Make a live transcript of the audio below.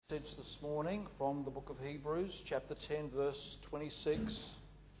This morning from the book of Hebrews, chapter 10, verse 26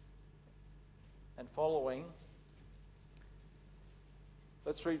 and following.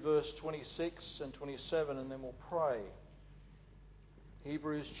 Let's read verse 26 and 27 and then we'll pray.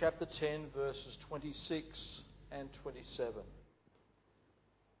 Hebrews chapter 10, verses 26 and 27.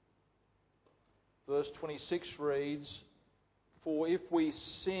 Verse 26 reads, "For if we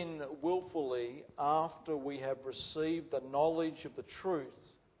sin wilfully after we have received the knowledge of the truth,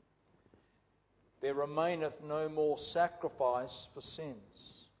 there remaineth no more sacrifice for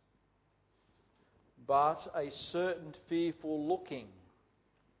sins, but a certain fearful looking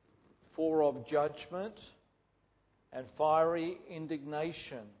for of judgment and fiery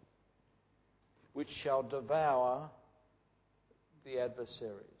indignation, which shall devour the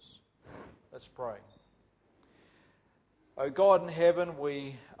adversaries." Let's pray. O God in heaven,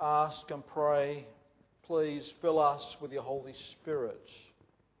 we ask and pray, please fill us with your Holy Spirit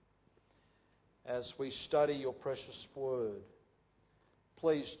as we study your precious word.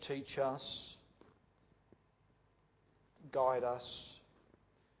 Please teach us, guide us.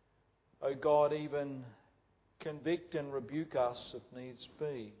 O God, even convict and rebuke us if needs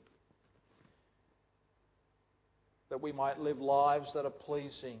be, that we might live lives that are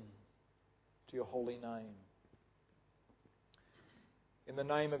pleasing to your holy name. In the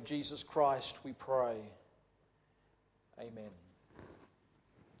name of Jesus Christ we pray. Amen.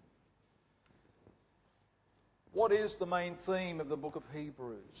 What is the main theme of the book of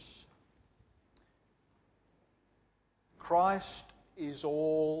Hebrews? Christ is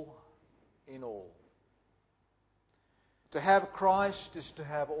all in all. To have Christ is to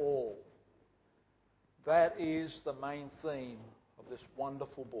have all. That is the main theme of this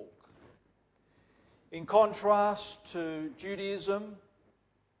wonderful book. In contrast to Judaism,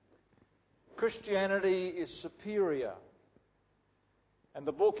 Christianity is superior. And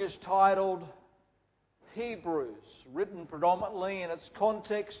the book is titled Hebrews, written predominantly in its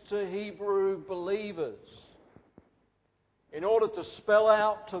context to Hebrew believers, in order to spell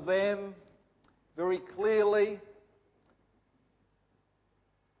out to them very clearly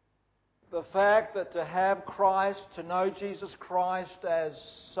the fact that to have Christ, to know Jesus Christ as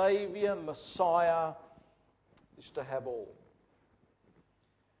Saviour, Messiah, is to have all.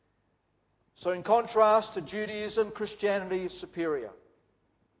 So in contrast to Judaism, Christianity is superior.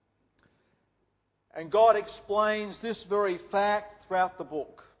 And God explains this very fact throughout the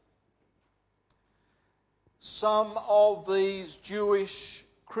book. Some of these Jewish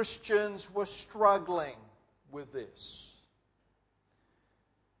Christians were struggling with this.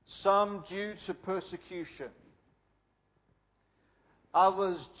 Some due to persecution.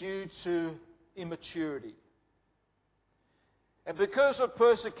 Others due to immaturity. And because of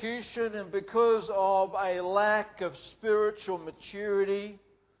persecution and because of a lack of spiritual maturity,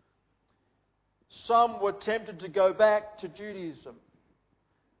 some were tempted to go back to Judaism,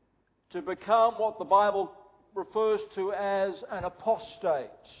 to become what the Bible refers to as an apostate,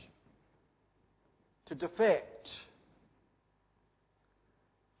 to defect.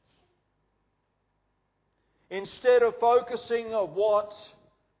 Instead of focusing on what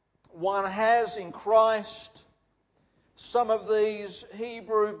one has in Christ, some of these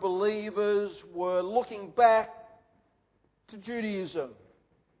Hebrew believers were looking back to Judaism,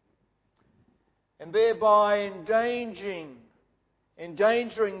 and thereby endangering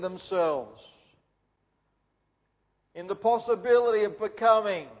themselves in the possibility of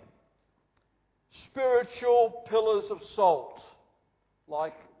becoming spiritual pillars of salt,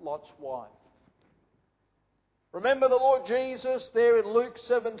 like Lot's wife. Remember the Lord Jesus there in Luke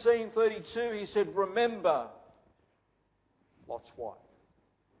 17:32, He said, "Remember Lot's wife."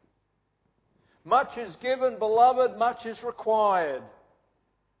 Much is given, beloved, much is required.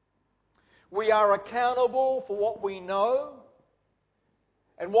 We are accountable for what we know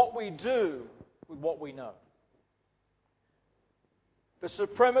and what we do with what we know. The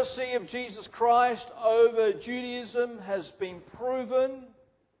supremacy of Jesus Christ over Judaism has been proven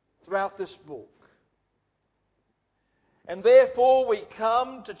throughout this book. And therefore we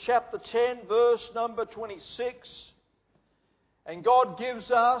come to chapter 10, verse number 26, and God gives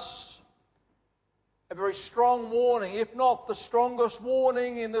us a very strong warning, if not the strongest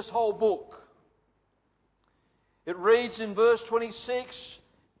warning in this whole book. It reads in verse 26,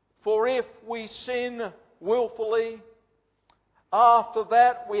 "For if we sin wilfully, after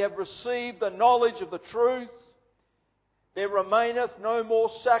that we have received the knowledge of the truth, there remaineth no more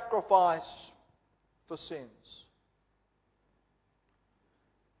sacrifice for sins."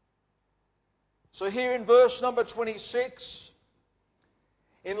 So here in verse number 26,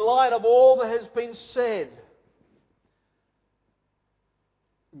 in light of all that has been said,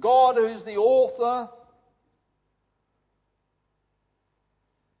 God, who is the author,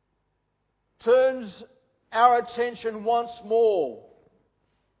 turns our attention once more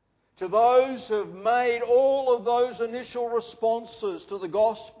to those who have made all of those initial responses to the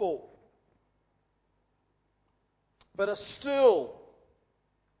gospel, but are still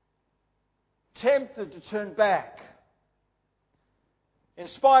tempted to turn back. In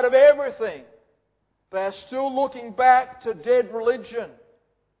spite of everything, they are still looking back to dead religion.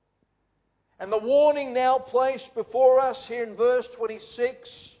 And the warning now placed before us here in verse 26,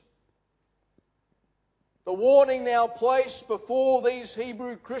 the warning now placed before these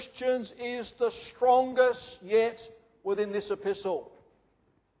Hebrew Christians is the strongest yet within this epistle.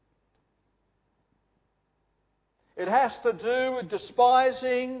 It has to do with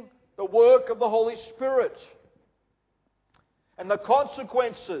despising the work of the Holy Spirit and the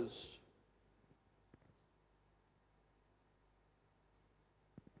consequences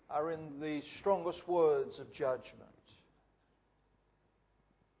are in the strongest words of judgment.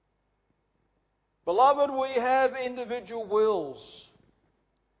 Beloved, we have individual wills.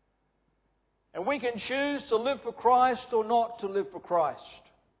 And we can choose to live for Christ or not to live for Christ.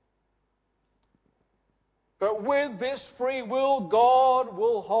 But with this free will, God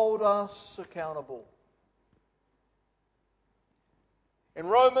will hold us accountable. In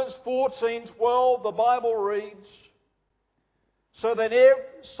Romans 14:12, the Bible reads, So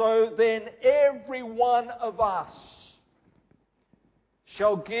then every one of us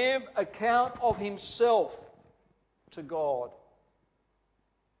shall give account of himself to God.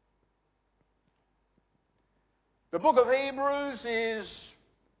 The book of Hebrews is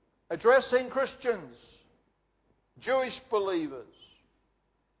addressing Christians, Jewish believers,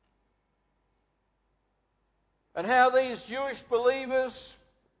 and how these Jewish believers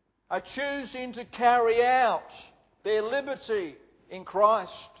are choosing to carry out their liberty in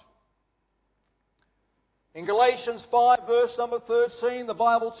Christ. In Galatians 5 verse number 13, the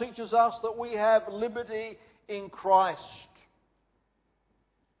Bible teaches us that we have liberty in Christ.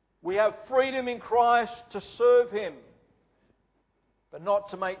 We have freedom in Christ to serve Him, but not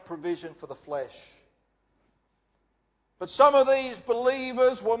to make provision for the flesh. But some of these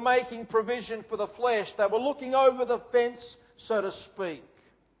believers were making provision for the flesh. They were looking over the fence, so to speak.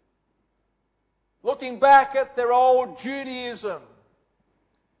 Looking back at their old Judaism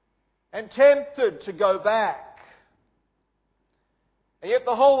and tempted to go back. And yet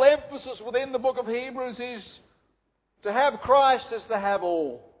the whole emphasis within the book of Hebrews is to have Christ is to have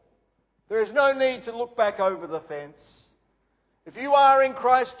all. There is no need to look back over the fence. If you are in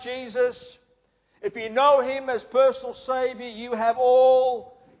Christ Jesus, if you know Him as personal Saviour, you have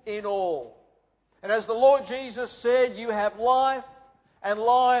all in all. And as the Lord Jesus said, you have life and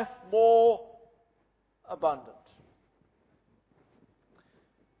life more abundant.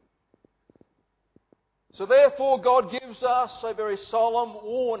 So therefore God gives us a very solemn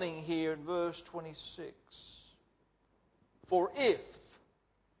warning here in verse 26. For if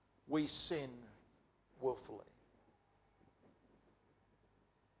we sin willfully.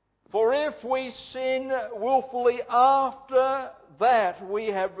 For if we sin willfully after that we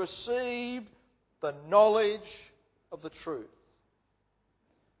have received the knowledge of the truth.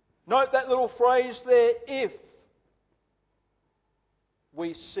 Note that little phrase there, if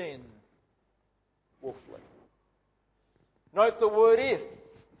we sin willfully. Note the word if,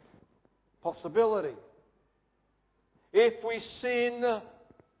 possibility. If we sin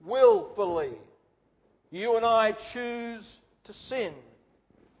willfully, you and I choose to sin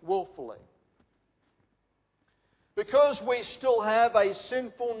willfully. Because we still have a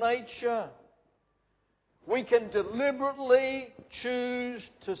sinful nature, we can deliberately choose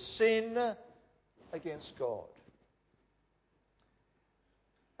to sin against God.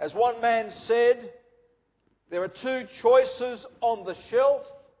 As one man said, there are two choices on the shelf: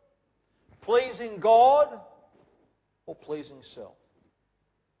 pleasing God or pleasing self.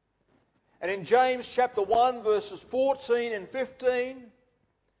 And in James chapter 1 verses 14 and 15,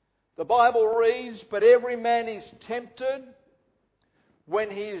 the Bible reads, But every man is tempted when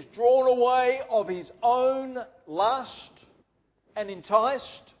he is drawn away of his own lust and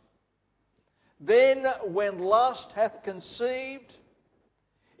enticed. Then when lust hath conceived,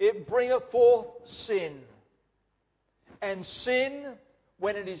 it bringeth forth sin. And sin,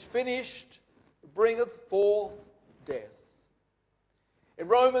 when it is finished, bringeth forth death. In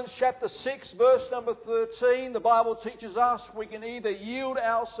Romans chapter 6 verse number 13, the Bible teaches us we can either yield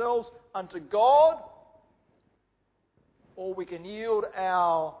ourselves unto God or we can yield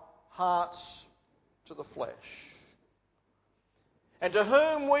our hearts to the flesh. And to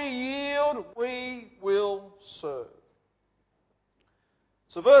whom we yield, we will serve.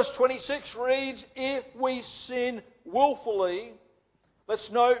 So verse 26 reads, if we sin willfully, let's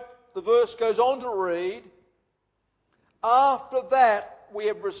note the verse goes on to read, after that we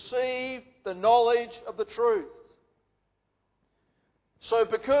have received the knowledge of the truth. So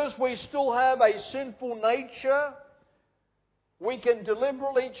because we still have a sinful nature, we can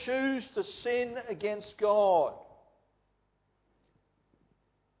deliberately choose to sin against God.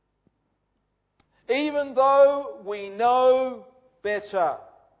 Even though we know better.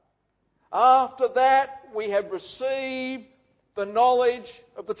 After that, we have received the knowledge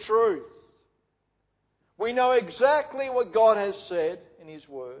of the truth. We know exactly what God has said in His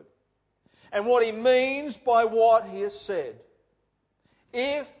Word and what He means by what He has said.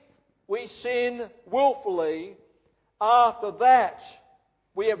 If we sin willfully, after that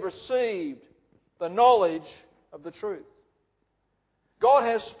we have received the knowledge of the truth. God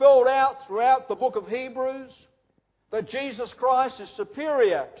has spelled out throughout the book of Hebrews that Jesus Christ is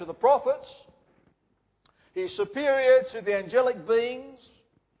superior to the prophets. He's superior to the angelic beings.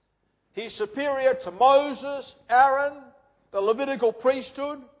 He's superior to Moses, Aaron, the Levitical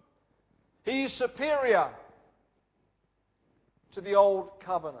priesthood. He's superior to the old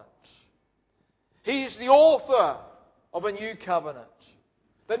covenant. He's the author of a new covenant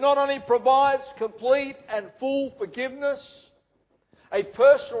that not only provides complete and full forgiveness, a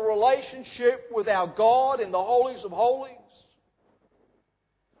personal relationship with our God in the holies of holies.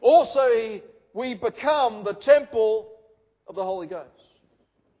 Also, we become the temple of the Holy Ghost.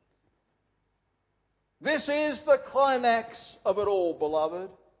 This is the climax of it all, beloved.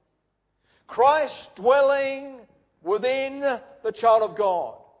 Christ dwelling within the child of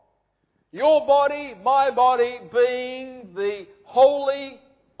God. Your body, my body, being the holy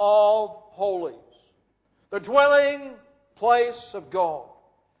of holies. The dwelling place of God.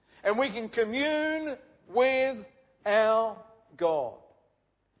 And we can commune with our God.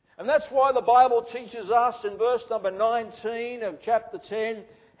 And that's why the Bible teaches us in verse number 19 of chapter 10,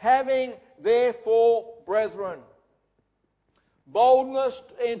 having therefore, brethren, boldness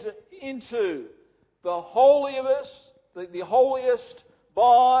to enter into the holiest, the holiest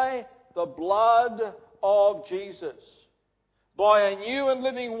by the blood of Jesus, by a new and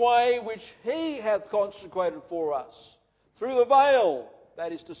living way which He hath consecrated for us, through the veil,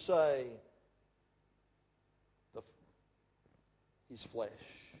 that is to say, His flesh.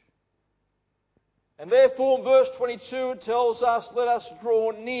 And therefore, in verse 22, it tells us, let us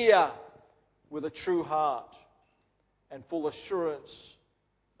draw near with a true heart and full assurance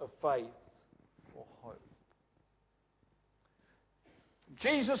of faith or hope.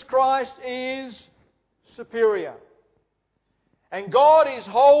 Jesus Christ is superior. And God is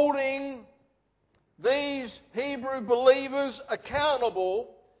holding these Hebrew believers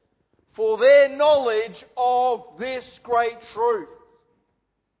accountable for their knowledge of this great truth.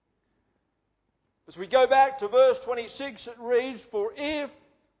 As we go back to verse 26, it reads, for if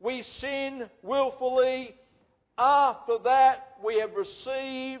we sin willfully, after that we have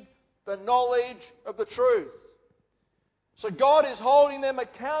received the knowledge of the truth. So God is holding them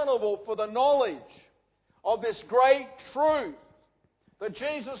accountable for the knowledge of this great truth, that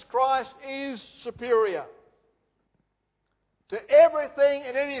Jesus Christ is superior to everything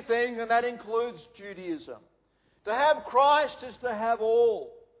and anything, and that includes Judaism. To have Christ is to have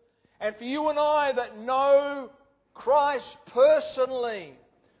all. And for you and I that know Christ personally,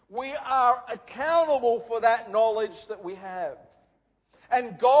 we are accountable for that knowledge that we have.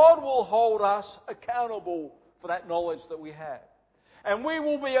 And God will hold us accountable for that knowledge that we have. And we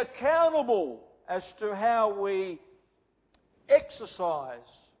will be accountable as to how we exercise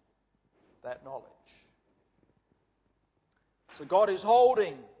that knowledge. So God is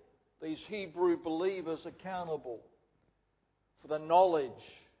holding these Hebrew believers accountable for the knowledge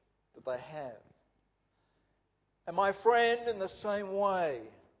that they have. And my friend, in the same way,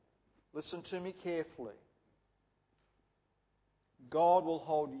 listen to me carefully. God will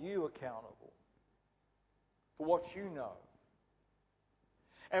hold you accountable for what you know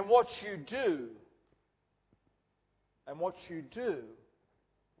and what you do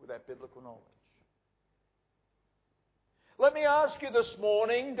with that biblical knowledge. Let me ask you this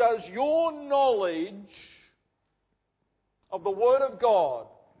morning, does your knowledge of the Word of God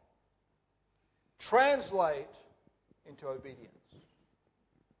translate into obedience?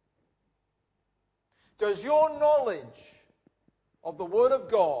 Does your knowledge of the Word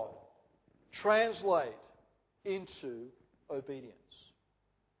of God translate into obedience?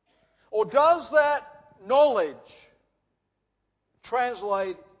 Or does that knowledge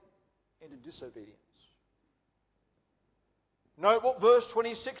translate into disobedience? Note what verse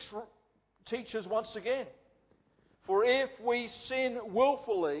 26 teaches once again. For if we sin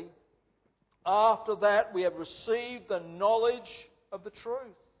willfully, after that we have received the knowledge of the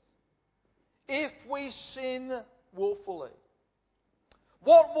truth. If we sin willfully.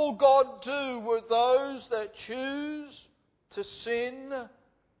 What will God do with those that choose to sin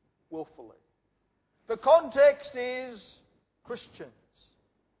willfully? The context is Christians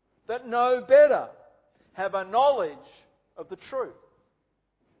that know better, have a knowledge of the truth.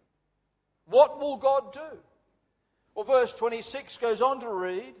 What will God do? Well, verse 26 goes on to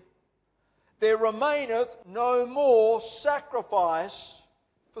read, there remaineth no more sacrifice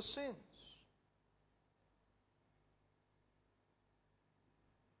for sins.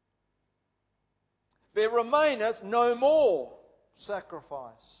 There remaineth no more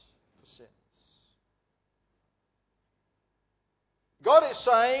sacrifice for sins. God is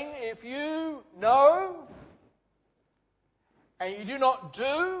saying, if you know and you do not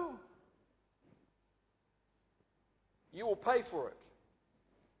do, you will pay for it.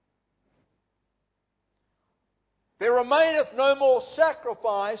 There remaineth no more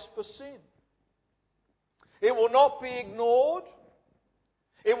sacrifice for sin. It will not be ignored.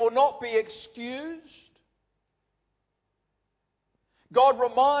 It will not be excused. God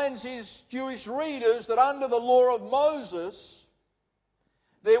reminds His Jewish readers that under the law of Moses,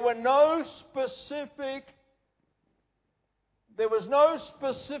 there was no specific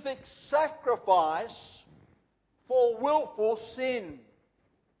sacrifice for wilful sin.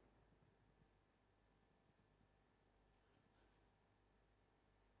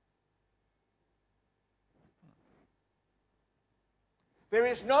 There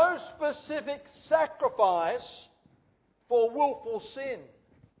is no specific sacrifice for willful sin.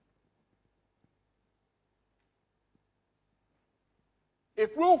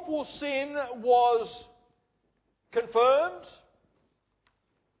 If willful sin was confirmed,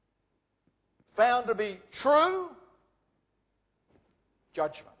 found to be true,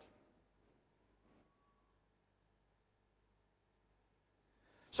 judgment.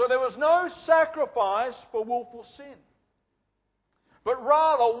 So there was no sacrifice for willful sin, but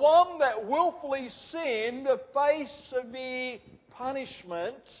rather one that willfully sinned faced severe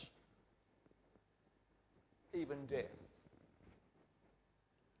punishment, even death.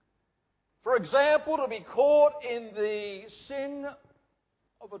 For example, to be caught in the sin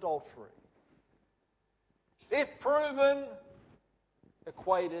of adultery, if proven,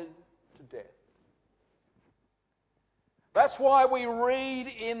 equated to death. That's why we read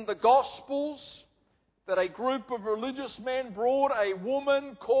in the Gospels that a group of religious men brought a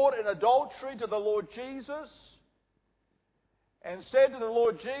woman caught in adultery to the Lord Jesus and said to the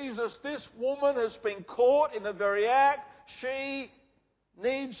Lord Jesus, this woman has been caught in the very act. She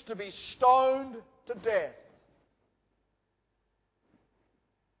needs to be stoned to death.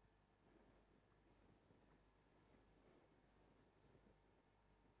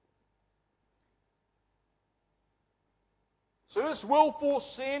 So this willful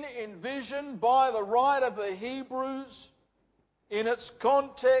sin envisioned by the writer of the Hebrews in its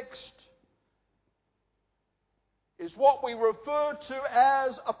context is what we refer to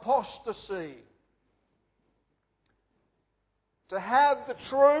as apostasy. To have the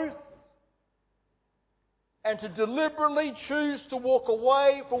truth and to deliberately choose to walk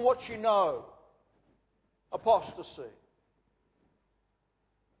away from what you know. Apostasy.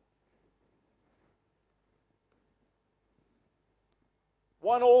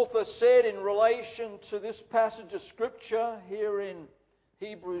 One author said in relation to this passage of Scripture here in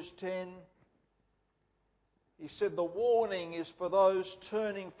Hebrews 10, he said the warning is for those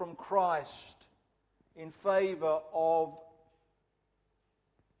turning from Christ in favour of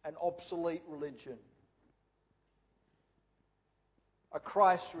an obsolete religion, a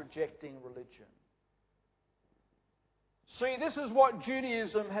Christ-rejecting religion. See, this is what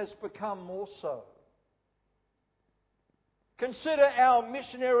Judaism has become more so. Consider our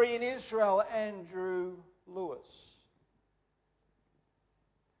missionary in Israel, Andrew Lewis.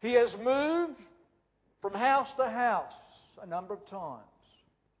 He has moved from house to house a number of times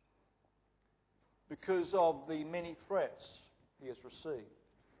because of the many threats he has received.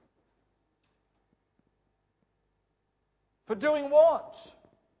 For doing what?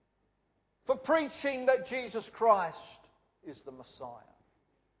 For preaching that Jesus Christ is the Messiah.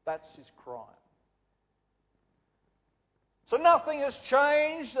 That's his crime. So nothing has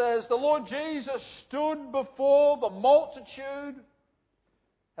changed as the Lord Jesus stood before the multitude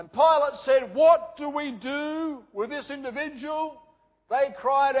and Pilate said, what do we do with this individual? They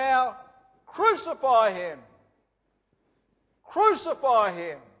cried out, crucify him! Crucify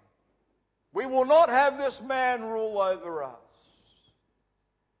him! We will not have this man rule over us.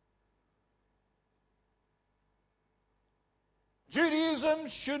 Judaism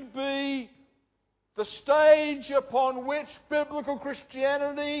should be the stage upon which biblical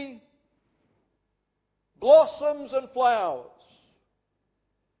Christianity blossoms and flowers.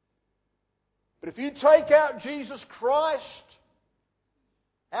 But if you take out Jesus Christ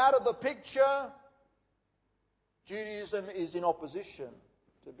out of the picture, Judaism is in opposition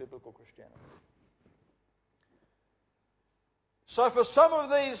to biblical Christianity. So for some of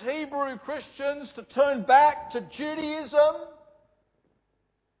these Hebrew Christians to turn back to Judaism,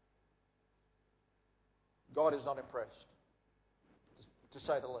 God is not impressed, to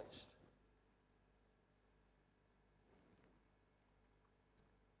say the least.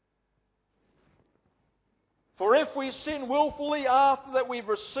 For if we sin willfully after that we've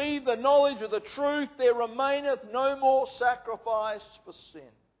received the knowledge of the truth, there remaineth no more sacrifice for sin.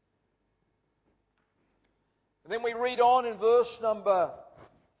 And then we read on in verse number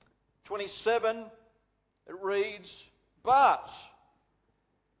 27, it reads, but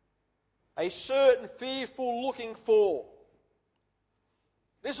a certain fearful looking for.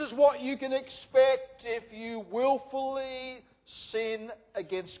 This is what you can expect if you willfully sin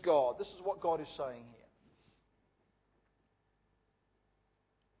against God. This is what God is saying here.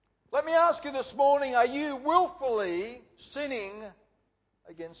 Let me ask you this morning, are you willfully sinning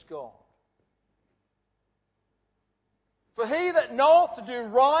against God? For he that knoweth to do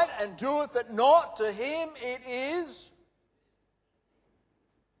right and doeth it not, to him it is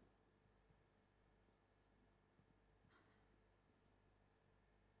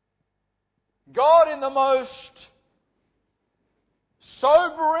God in the most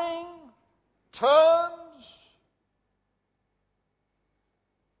sobering terms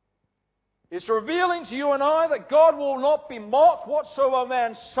is revealing to you and I that God will not be mocked. Whatsoever a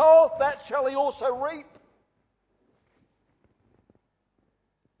man soweth, that shall he also reap.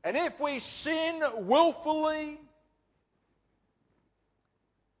 And if we sin willfully,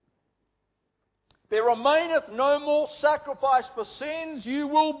 there remaineth no more sacrifice for sins. You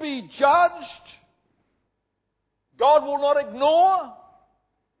will be judged. God will not ignore.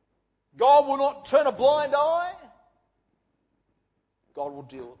 God will not turn a blind eye. God will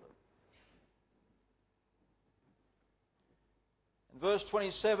deal with it. And verse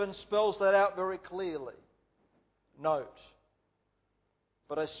 27 spells that out very clearly. Note,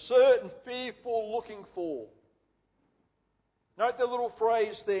 but a certain fearful looking for. Note the little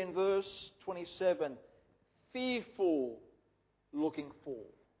phrase there in verse 27. Fearful looking for.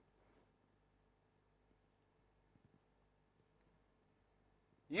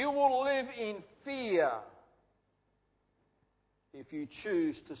 You will live in fear if you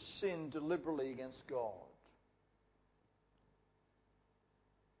choose to sin deliberately against God.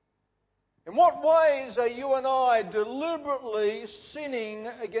 In what ways are you and I deliberately sinning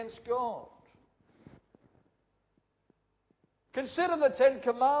against God? Consider the Ten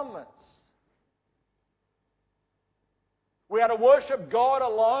Commandments. We are to worship God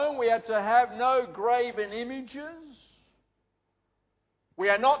alone. We are to have no graven images. We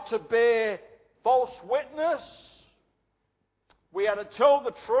are not to bear false witness. We are to tell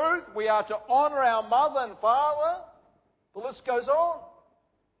the truth. We are to honour our mother and father. The list goes on.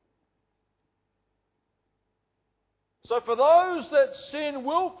 So for those that sin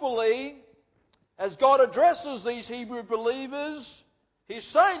willfully, as God addresses these Hebrew believers, He's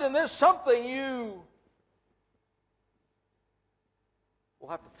saying to them, there's something you will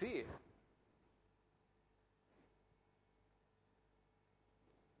have to fear.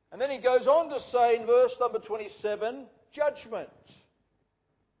 And then He goes on to say in verse number 27, judgment.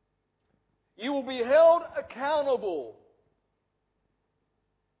 You will be held accountable.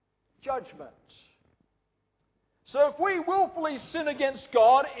 Judgment. So if we willfully sin against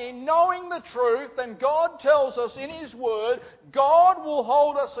God in knowing the truth, then God tells us in His Word, God will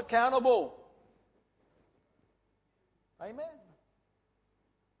hold us accountable. Amen.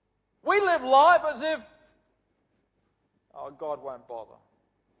 We live life as if, God won't bother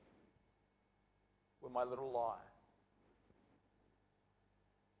with my little lie.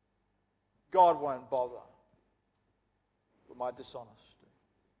 God won't bother with my dishonesty.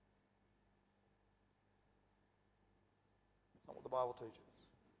 That's not what the Bible teaches.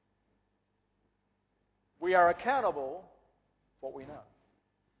 We are accountable for what we know.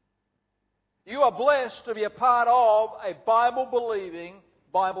 You are blessed to be a part of a Bible-believing,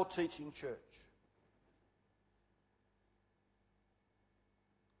 Bible-teaching church.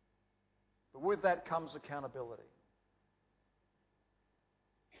 But with that comes accountability.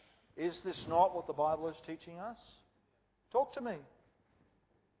 Is this not what the Bible is teaching us? Talk to me.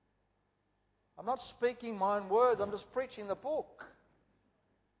 I'm not speaking my own words, I'm just preaching the book.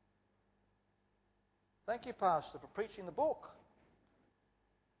 Thank you, Pastor, for preaching the book.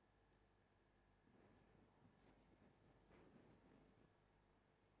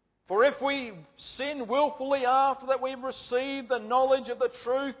 For if we sin willfully after that we have received the knowledge of the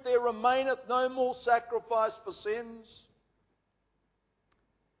truth, there remaineth no more sacrifice for sins,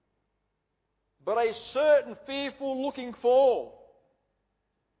 but a certain fearful looking for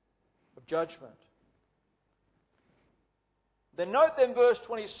of judgment. Then note then verse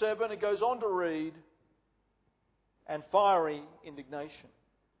 27, it goes on to read, and fiery indignation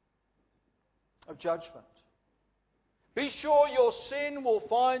of judgment. Be sure your sin will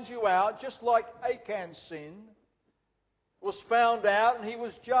find you out, just like Achan's sin was found out and he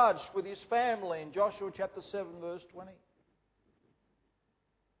was judged with his family in Joshua chapter 7 verse 20.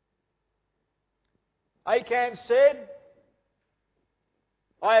 Achan said,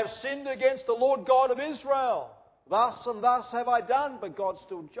 I have sinned against the Lord God of Israel. Thus and thus have I done, but God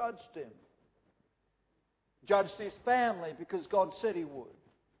still judged him. Judged his family because God said he would.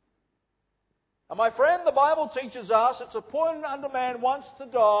 And my friend, the Bible teaches us it's appointed unto man once to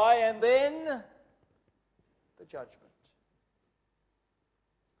die and then the judgment.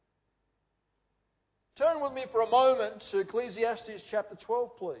 Turn with me for a moment to Ecclesiastes chapter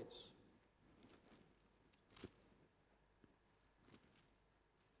 12, please.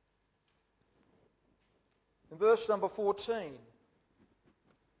 In verse number 14.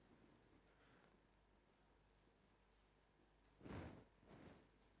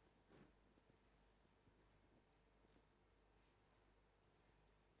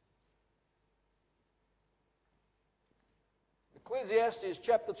 Ecclesiastes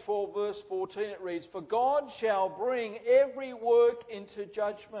chapter 12 verse 14, it reads, For God shall bring every work into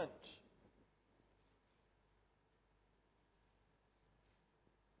judgment.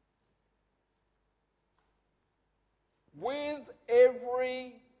 With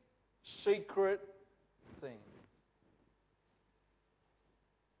every secret thing.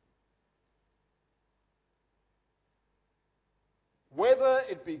 Whether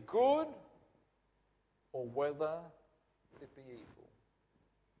it be good or whether it be evil.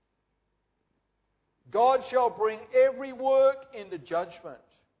 God shall bring every work into judgment.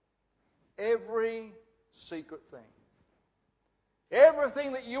 Every secret thing.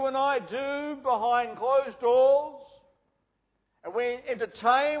 Everything that you and I do behind closed doors and we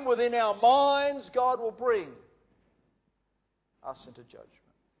entertain within our minds, God will bring us into judgment.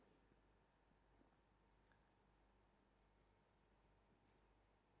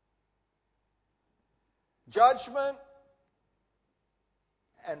 Judgment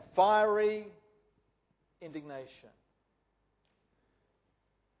and fiery indignation.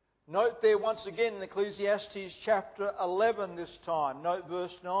 Note there once again in Ecclesiastes chapter 11 this time. Note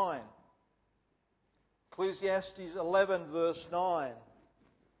verse 9. Ecclesiastes 11 verse 9.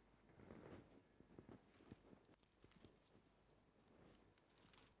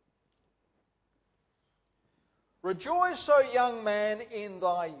 Rejoice, O young man, in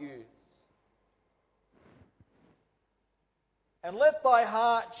thy youth, and let thy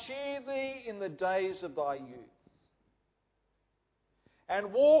heart cheer thee in the days of thy youth,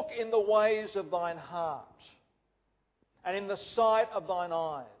 and walk in the ways of thine heart, and in the sight of thine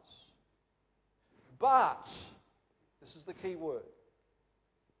eyes. But, this is the key word,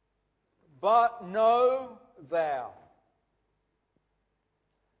 but know thou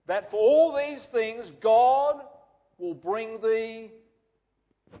that for all these things God will bring thee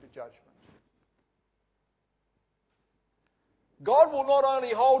into judgment. God will not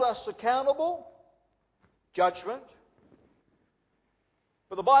only hold us accountable, judgment,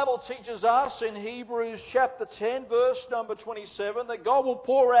 but the Bible teaches us in Hebrews chapter 10 verse number 27 that God will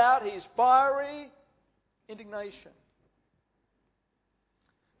pour out His fiery indignation.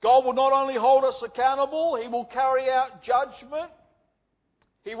 God will not only hold us accountable, He will carry out judgment.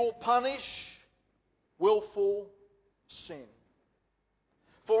 He will punish willful sin.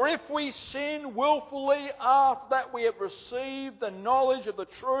 For if we sin willfully after that we have received the knowledge of the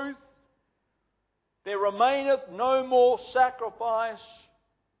truth, there remaineth no more sacrifice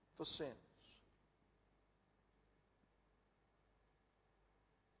for sins.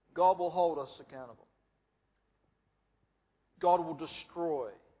 God will hold us accountable. God will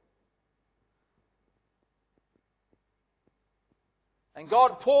destroy. And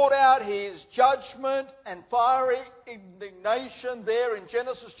God poured out His judgment and fiery indignation there in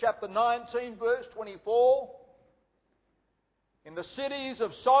Genesis chapter 19 verse 24. In the cities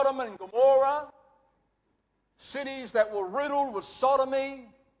of Sodom and Gomorrah, cities that were riddled with sodomy.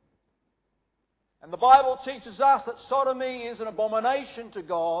 And the Bible teaches us that sodomy is an abomination to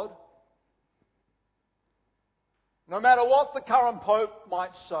God. No matter what the current Pope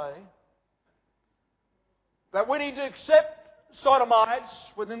might say, that we need to accept sodomites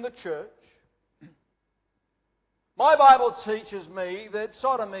within the church. My Bible teaches me that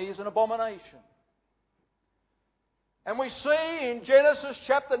sodomy is an abomination. And we see in Genesis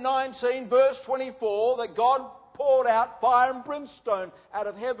chapter 19, verse 24, that God poured out fire and brimstone out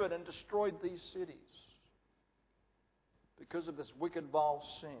of heaven and destroyed these cities because of this wicked, vile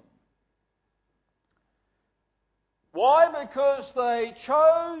sin. Why? Because they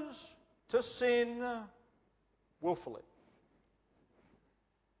chose to sin willfully.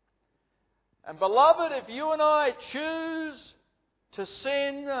 And beloved, if you and I choose to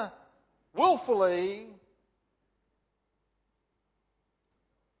sin willfully,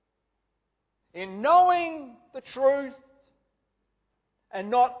 in knowing the truth and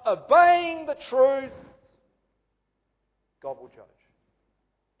not obeying the truth, God will judge.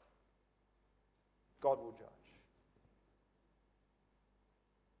 God will judge.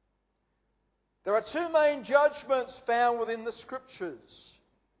 There are two main judgments found within the Scriptures.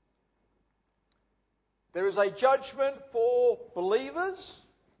 There is a judgment for believers,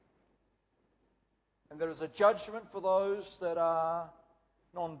 and there is a judgment for those that are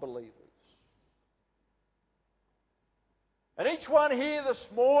non-believers. And each one here this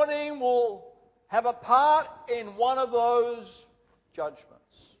morning will have a part in one of those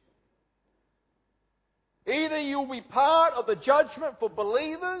judgments. Either you'll be part of the judgment for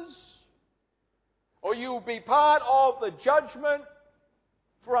believers, or you'll be part of the judgment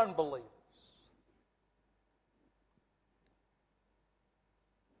for unbelievers.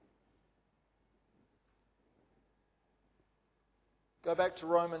 Go back to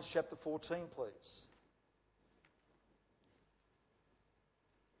Romans chapter 14, please.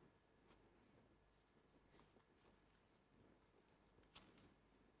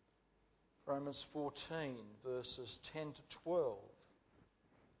 Romans 14, verses 10 to 12.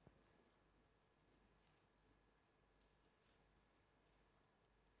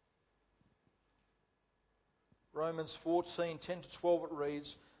 Romans 14, 10 to 12 it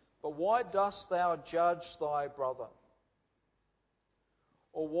reads, "But why dost thou judge thy brother?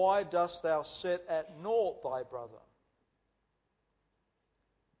 Or why dost thou set at naught thy brother?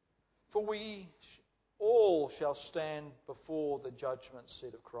 For we all shall stand before the judgment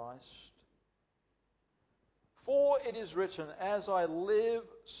seat of Christ. For it is written, As I live,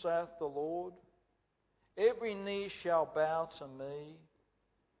 saith the Lord, every knee shall bow to me,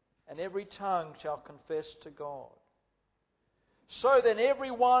 and every tongue shall confess to God. So then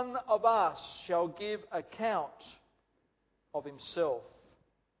every one of us shall give account of himself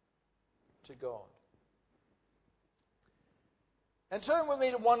to God." And turn with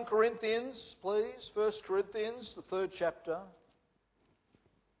me to 1 Corinthians, please. 1 Corinthians, the 3rd chapter.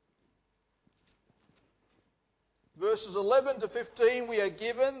 Verses 11 to 15, we are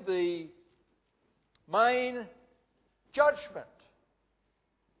given the main judgment.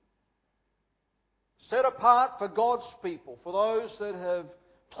 Set apart for God's people, for those that have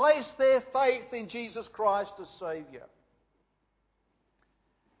placed their faith in Jesus Christ as Saviour.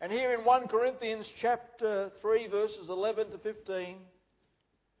 And here in 1 Corinthians chapter 3, verses 11 to 15,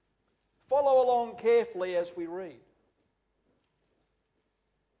 follow along carefully as we read.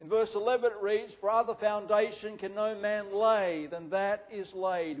 In verse 11 it reads, "For other foundation can no man lay than that is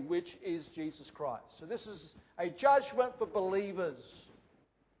laid, which is Jesus Christ." So this is a judgment for believers.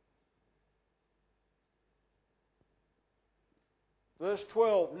 Verse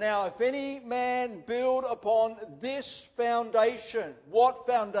 12, "Now if any man build upon this foundation," what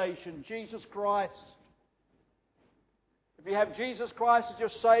foundation? Jesus Christ. If you have Jesus Christ as your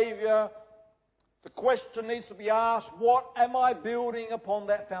Saviour, the question needs to be asked, what am I building upon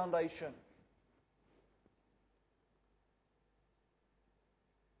that foundation?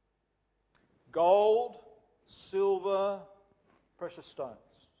 Gold, silver, precious stones.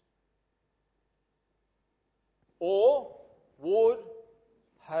 Or wood,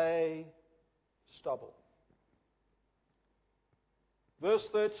 hay, stubble. Verse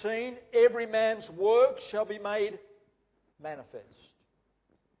 13, "Every man's work shall be made manifest.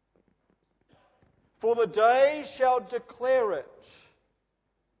 For the day shall declare it,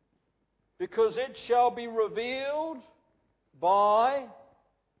 because it shall be revealed by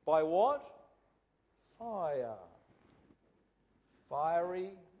what? Fire.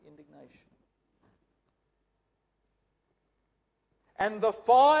 Fiery indignation. And the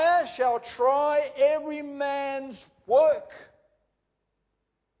fire shall try every man's work,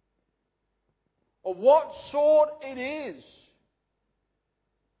 of what sort it is.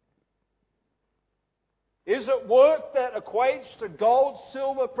 Is it work that equates to gold,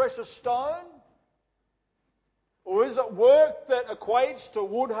 silver, precious stone? Or is it work that equates to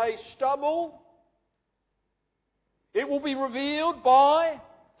wood, hay, stubble? It will be revealed by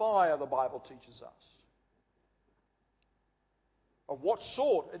fire, the Bible teaches us. of what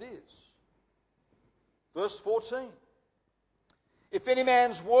sort it is. Verse 14. If any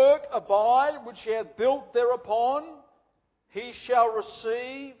man's work abide, which he hath built thereupon, he shall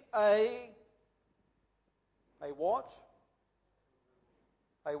receive a what?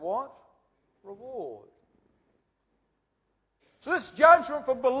 A what? Reward. So this judgment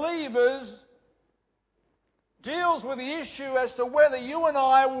for believers deals with the issue as to whether you and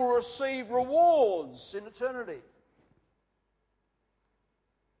I will receive rewards in eternity.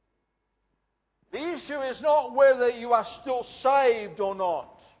 The issue is not whether you are still saved or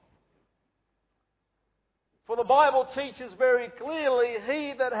not. For the Bible teaches very clearly,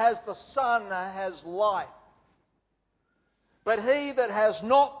 he that has the Son has life. But he that has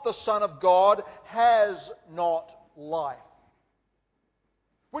not the Son of God has not life.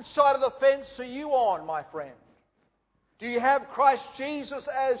 Which side of the fence are you on, my friend? Do you have Christ Jesus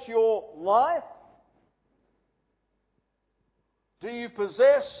as your life? Do you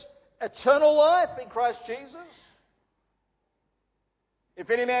possess eternal life in Christ Jesus? If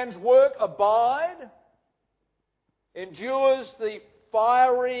any man's work abide, endures the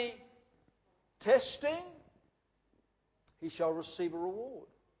fiery testing, he shall receive a reward.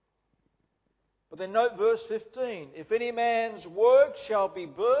 But then note verse 15. If any man's work shall be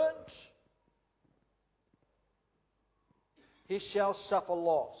burnt, he shall suffer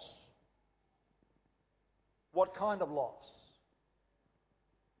loss. What kind of loss?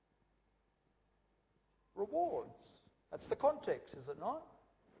 Rewards. That's the context, is it not?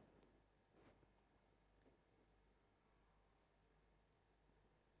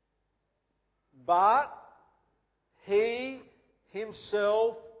 But he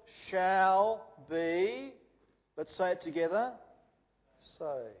himself shall be, let's say it together,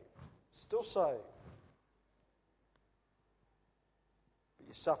 saved. Still saved. But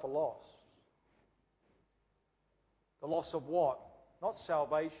you suffer loss. The loss of what? Not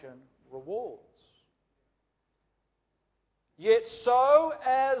salvation, rewards. Yet so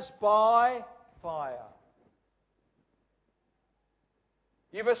as by fire.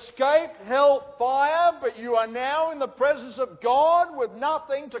 You've escaped hell fire, but you are now in the presence of God with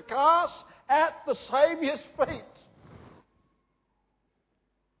nothing to cast at the Saviour's feet.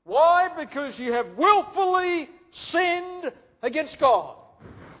 Why? Because you have willfully sinned against God.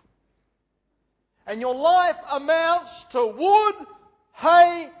 And your life amounts to wood,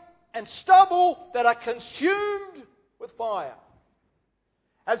 hay, and stubble that are consumed with fire.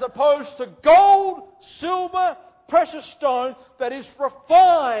 As opposed to gold, silver, precious stone that is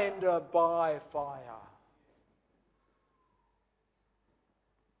refined by fire.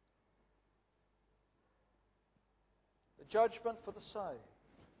 The judgment for the saved.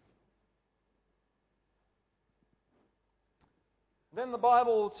 Then the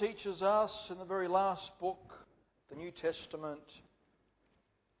Bible teaches us in the very last book, the New Testament,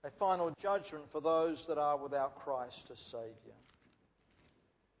 a final judgment for those that are without Christ as Saviour.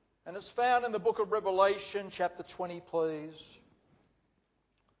 And it's found in the book of Revelation, chapter 20, please.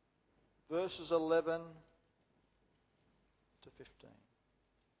 Verses 11 to 15.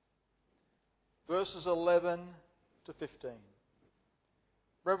 Verses 11 to 15.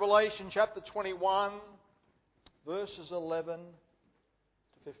 Revelation chapter 21, verses 11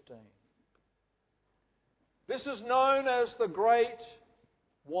 to 15. This is known as the Great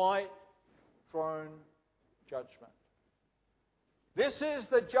White Throne Judgment. This is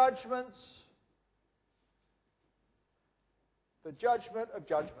the judgment of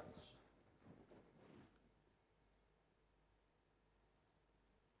judgments.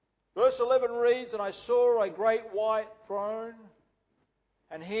 Verse 11 reads, And I saw a great white throne,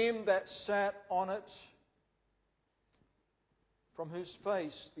 and him that sat on it, from whose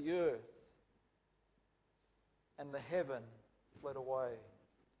face the earth and the heaven fled away.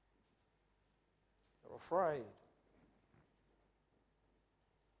 They were afraid.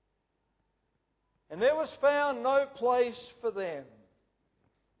 And there was found no place for them.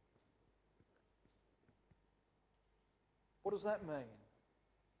 What does that mean?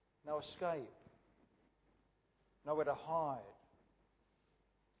 No escape. Nowhere to hide.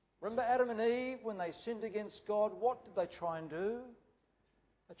 Remember Adam and Eve, when they sinned against God, what did they try and do?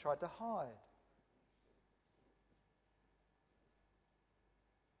 They tried to hide.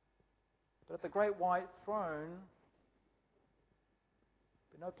 But at the great white throne,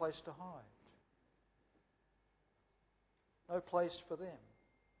 there'd be no place to hide. No place for them.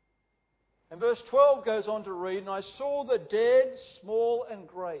 And verse 12 goes on to read, And I saw the dead, small and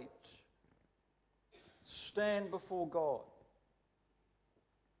great, stand before God.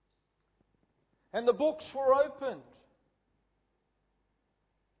 And the books were opened.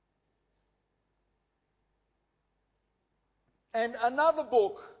 And another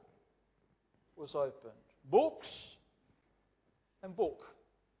book was opened. Books and book.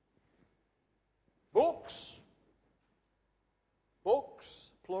 Books. Books,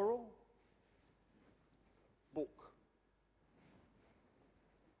 plural. Book.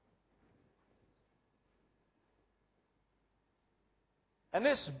 And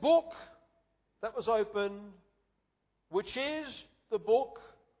this book that was opened, which is the book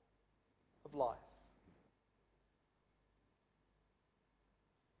of life.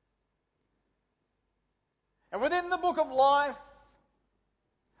 And within the book of life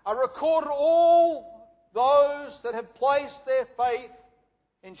are recorded all those that have placed their faith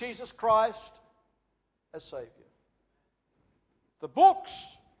in Jesus Christ as Saviour. The books,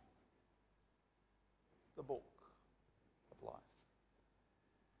 the book of life.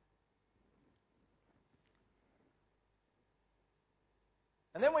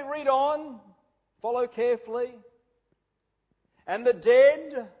 And then we read on, follow carefully. And the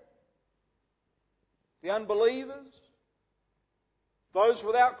dead, the unbelievers, those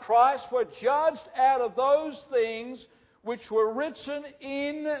without Christ, were judged out of those things which were written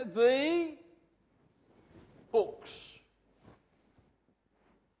in the books.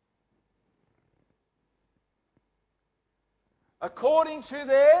 According to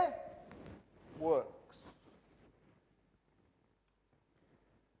their works.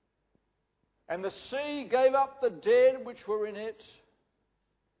 And the sea gave up the dead which were in it,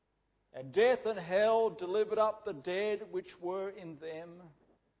 and death and hell delivered up the dead which were in them.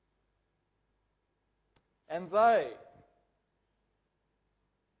 And they,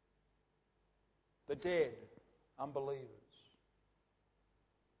 the dead, unbelievers,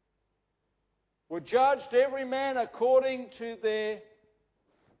 were judged every man according to their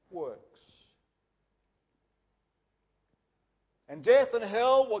works. And death and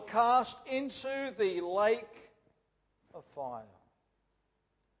hell were cast into the lake of fire.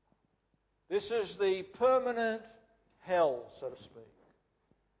 This is the permanent hell, so to speak.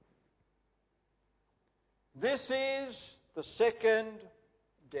 This is the second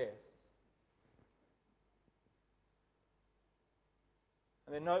death.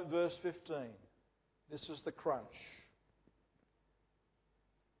 And then note verse 15. This is the crunch.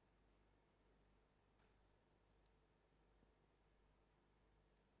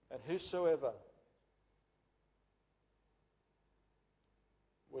 And whosoever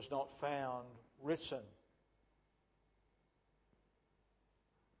was not found written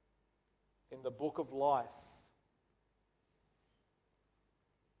in the book of life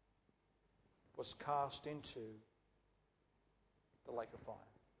was cast into the lake of fire.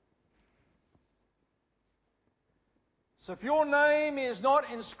 So if your name is not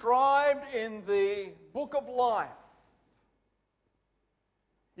inscribed in the book of life,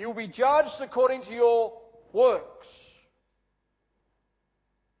 you will be judged according to your works.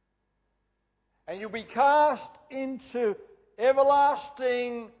 And you'll be cast into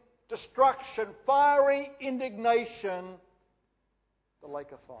everlasting destruction, fiery indignation, the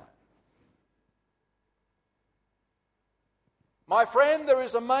lake of fire. My friend, there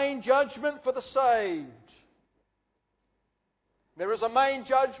is a main judgment for the saved. There is a main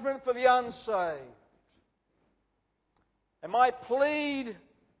judgment for the unsaved. And my plea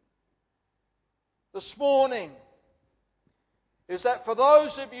this morning is that for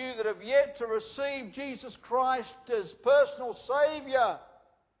those of you that have yet to receive Jesus Christ as personal Saviour,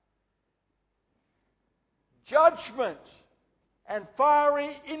 judgment and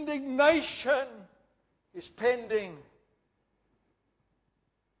fiery indignation is pending.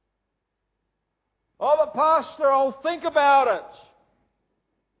 Oh, but Pastor, I'll think about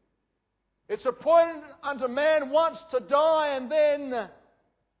it. It's appointed unto man once to die, and then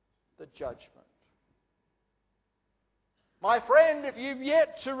the judgment. My friend, if you've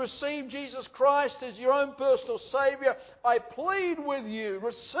yet to receive Jesus Christ as your own personal Saviour, I plead with you,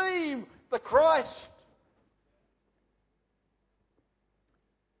 receive the Christ.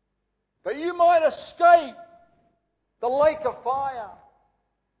 That you might escape the lake of fire.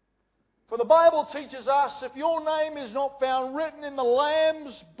 For the Bible teaches us, if your name is not found written in the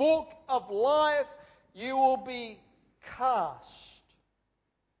Lamb's book of life, you will be cast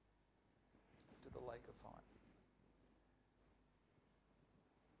into the lake of fire.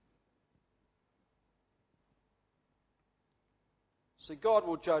 See, God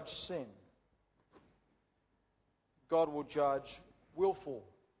will judge sin. God will judge willful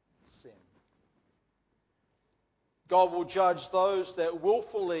sin. God will judge those that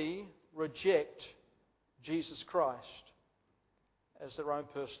willfully reject Jesus Christ as their own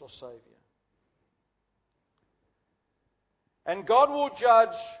personal Saviour. And God will judge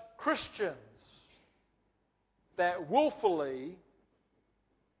Christians that willfully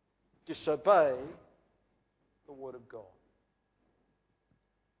disobey the Word of God.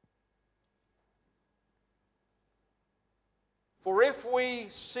 For if we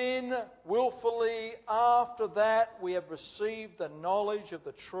sin willfully after that we have received the knowledge of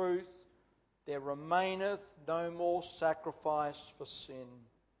the truth, there remaineth no more sacrifice for sin,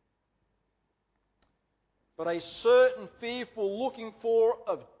 but a certain fearful looking for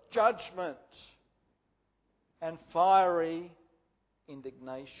of judgment and fiery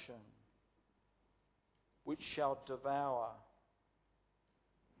indignation, which shall devour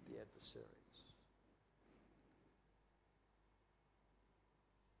the adversaries.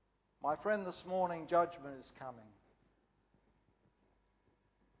 My friend, this morning judgment is coming.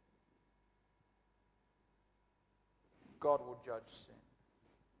 God will judge sin.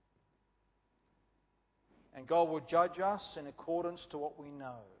 And God will judge us in accordance to what we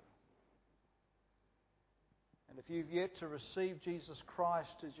know. And if you've yet to receive Jesus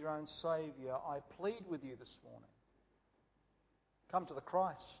Christ as your own Saviour, I plead with you this morning. Come to the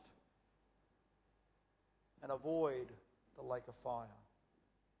Christ and avoid the lake of fire.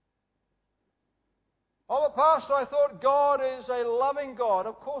 Oh, but Pastor, I thought God is a loving God.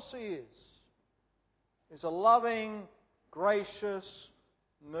 Of course He is. He's a loving, gracious,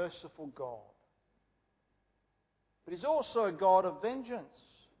 merciful God. But He's also a God of vengeance.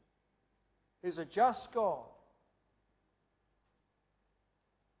 He's a just God.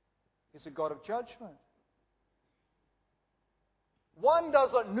 He's a God of judgment. One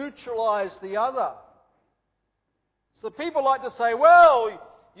doesn't neutralize the other. So people like to say, well,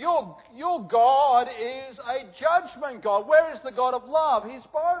 your God is a judgment God. Where is the God of love? He's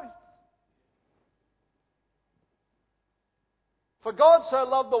both. For God so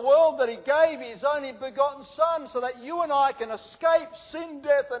loved the world that He gave His only begotten Son so that you and I can escape sin,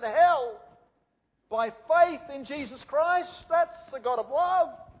 death and hell by faith in Jesus Christ. That's the God of love.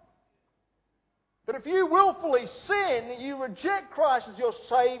 But if you willfully sin, you reject Christ as your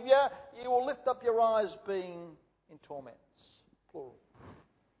Saviour, you will lift up your eyes being in torments. Plural.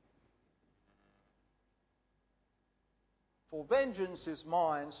 For vengeance is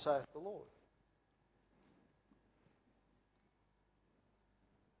mine, saith the Lord.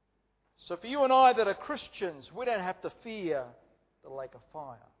 So for you and I that are Christians, we don't have to fear the lake of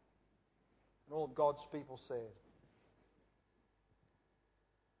fire. And all God's people said.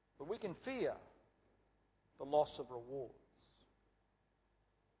 But we can fear the loss of rewards.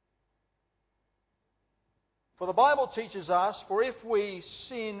 For the Bible teaches us, for if we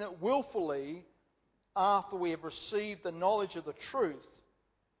sin willfully after we have received the knowledge of the truth,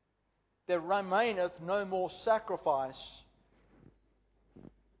 there remaineth no more sacrifice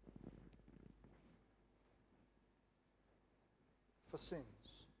for sins.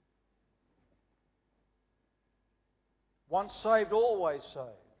 Once saved, always saved.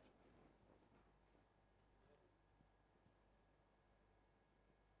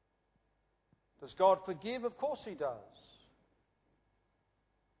 Does God forgive? Of course He does.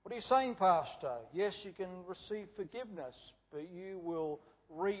 What are you saying, Pastor? Yes, you can receive forgiveness, but you will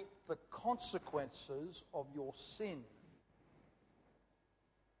reap the consequences of your sin.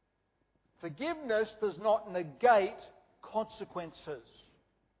 Forgiveness does not negate consequences.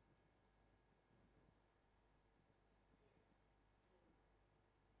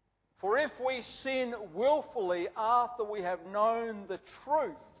 For if we sin willfully after we have known the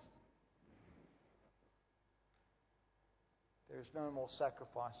truth, there is no more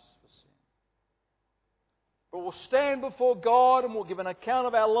sacrifice for sin. But we'll stand before God and we'll give an account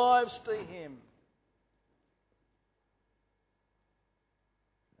of our lives to Him.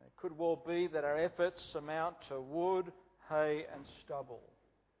 It could well be that our efforts amount to wood, hay and stubble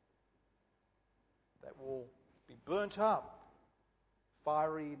that will be burnt up.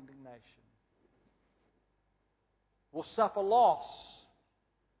 Fiery indignation. We'll suffer loss.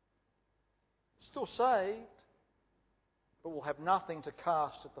 Still saved, but we'll have nothing to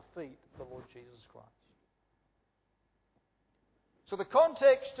cast at the feet of the Lord Jesus Christ. So the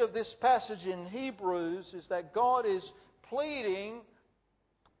context of this passage in Hebrews is that God is pleading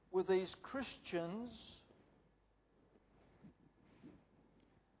with these Christians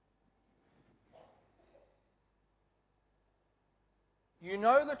you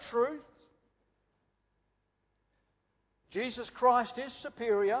know the truth. Jesus Christ is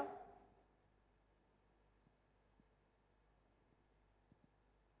superior.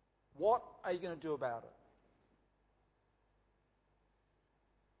 What are you going to do about it?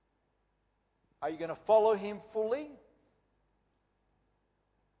 Are you going to follow Him fully?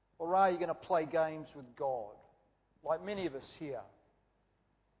 Or are you going to play games with God? Like many of us here.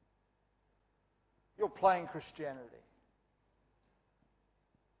 You're plain Christianity.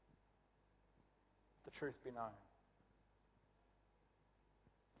 The truth be known.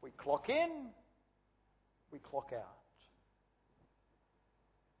 We clock in, we clock out.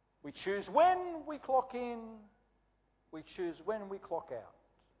 We choose when we clock in, we choose when we clock out.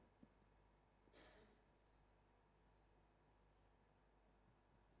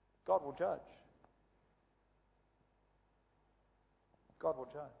 God will judge. God will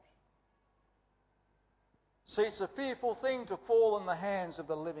judge. See, it's a fearful thing to fall in the hands of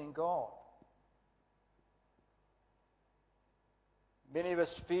the living God. Many of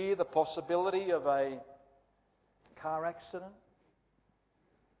us fear the possibility of a car accident.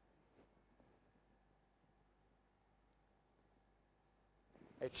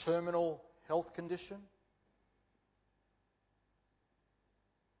 A terminal health condition.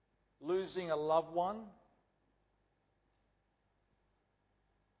 Losing a loved one.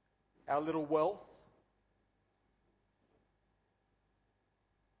 Our little wealth.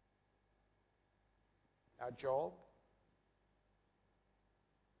 Our job.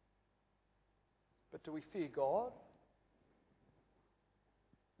 But do we fear God?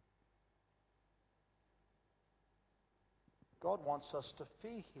 God wants us to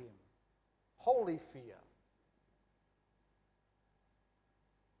fear Him. Holy fear.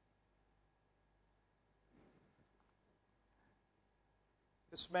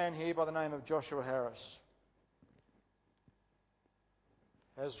 This man here by the name of Joshua Harris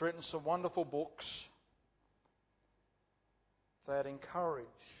has written some wonderful books that encourage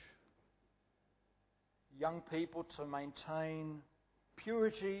young people to maintain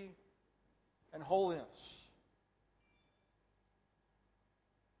purity and holiness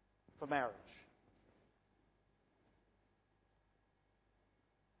for marriage.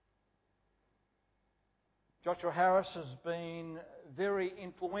 Joshua Harris has been very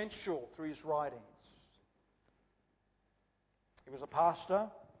influential through his writings. He was a pastor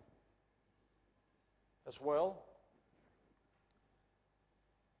as well.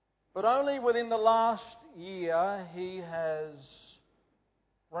 But only within the last year he has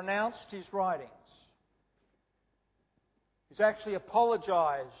renounced his writings. He's actually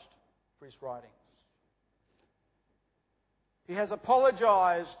apologized for his writings. He has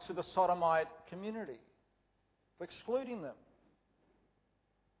apologized to the Sodomite community for excluding them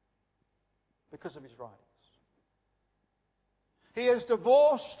because of his writings. He has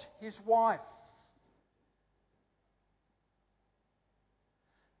divorced his wife.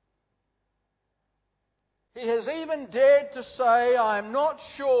 He has even dared to say, I'm not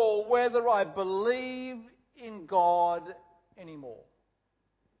sure whether I believe in God anymore.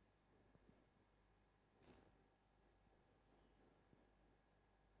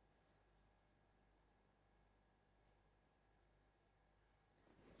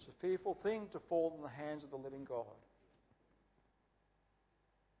 It's a fearful thing to fall in the hands of the living God.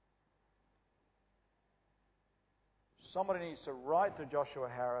 Somebody needs to write to Joshua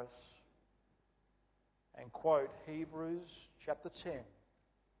Harris and quote Hebrews chapter 10,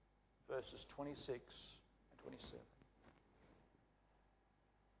 verses 26 and 27.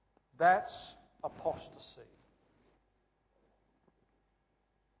 That's apostasy.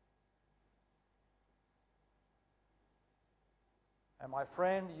 And my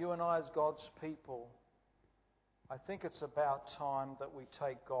friend, you and I as God's people, I think it's about time that we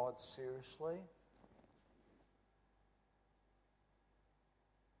take God seriously.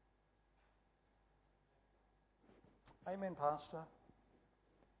 Amen, Pastor.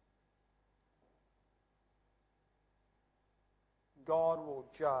 God will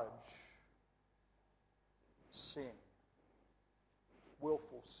judge sin,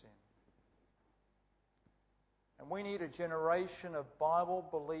 willful sin. And we need a generation of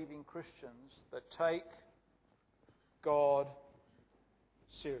Bible-believing Christians that take God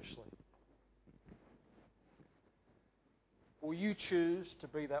seriously. Will you choose to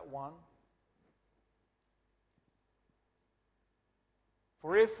be that one?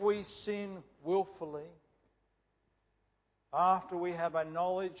 For if we sin willfully, after we have a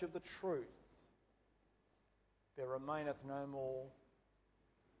knowledge of the truth, there remaineth no more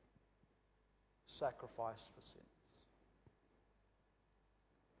sacrifice for sins.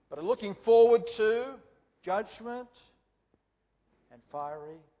 But are looking forward to judgment and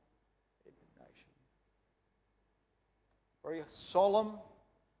fiery indignation. Very solemn,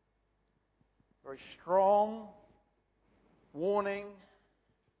 very strong warning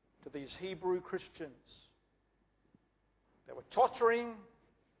to these Hebrew Christians. They were tottering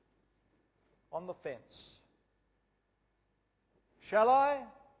on the fence. Shall I?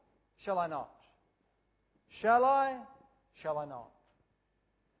 Shall I not? Shall I? Shall I not?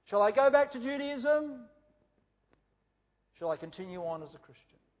 Shall I go back to Judaism? Shall I continue on as a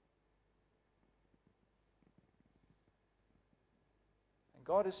Christian? And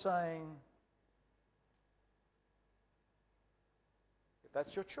God is saying, if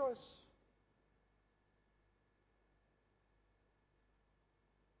that's your choice,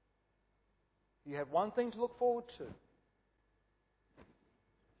 you have one thing to look forward to: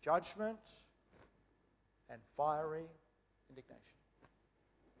 judgment and fiery indignation.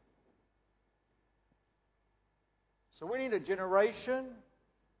 So we need a generation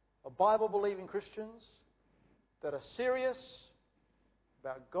of Bible-believing Christians that are serious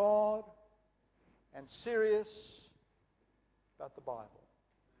about God and serious about the Bible.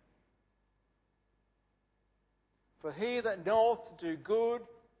 For he that knoweth to do good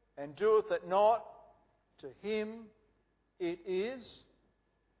and doeth it not, to him it is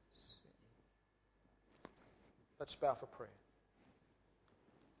sin. Let's bow for prayer.